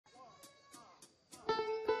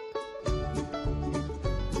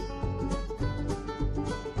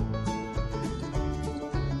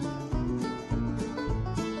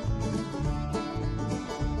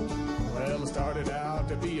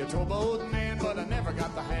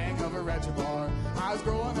got the hang of a ratchet bar. I was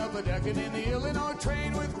growing up a decking in the Illinois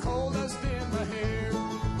train with coal dust in my hair.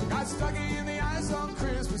 Got stuck in the ice on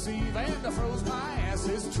Christmas Eve and I froze my ass,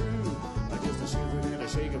 it's true. I just a shivered and a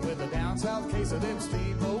shaking with a down south case of them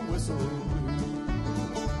Steamboat Whistle Blues.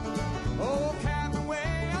 Oh, Captain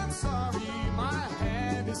Way, I'm sorry, my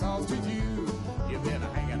hand is off to you. You've been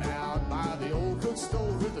hanging out by the old cook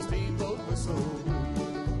stove with the Steamboat Whistle Blues.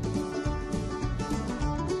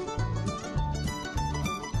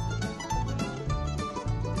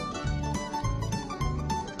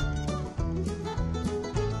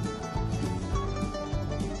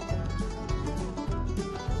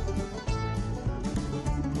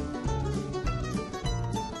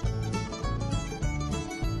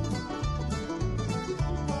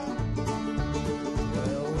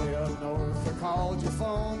 Called your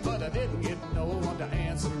phone, but I didn't get no one to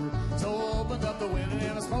answer. So I opened up the window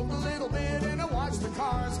and I smoked a little bit and I watched the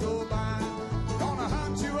cars go by. Gonna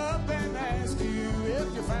hunt you up and ask you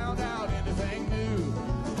if you found out anything new.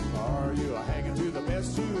 Are you hanging to the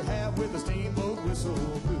best you have with the Steamboat Whistle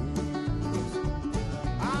Blues?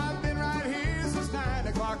 I've been right here since 9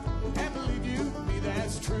 o'clock, and believe you me,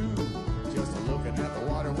 that's true. Just looking at the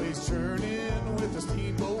waterways churning with the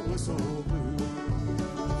Steamboat Whistle Blues.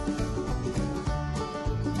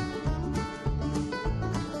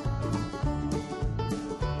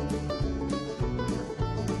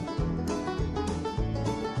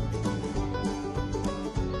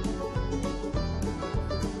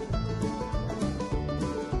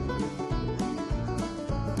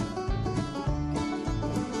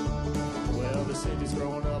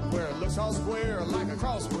 All square like a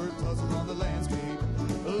crossword puzzle on the landscape.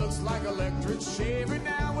 Looks like electric shaving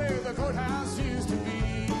now where the courthouse used to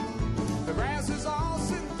be. The grass is all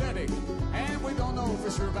synthetic and we don't know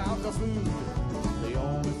for sure about the food. The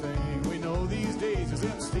only thing we know these days is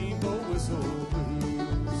them Steamboat Whistle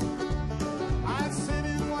Blues. I'd sit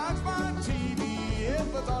and watch my TV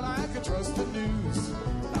if I thought I could trust the news.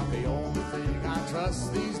 About the only thing I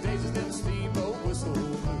trust these days is them Steamboat Whistle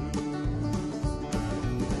Blues.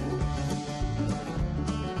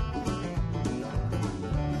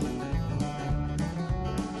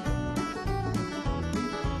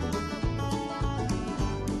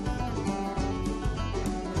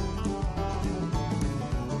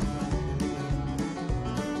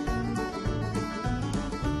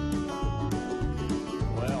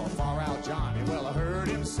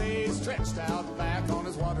 Stretched out back on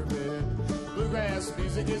his waterbed. Bluegrass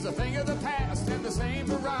music is a thing of the past and the same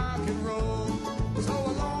for rock and roll. So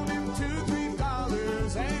a lonely